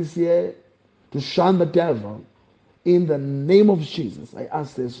 Famandla this year to shun the devil. In the name of Jesus, I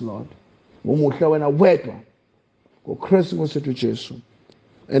ask this, Lord. Umuhla wena wedwa ngoKristu Nkosi Jesu.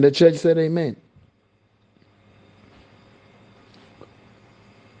 And the church said amen.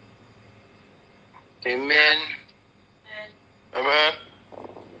 Amen. Amen.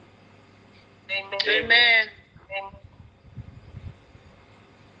 Amen.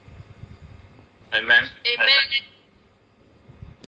 Amen. Amen.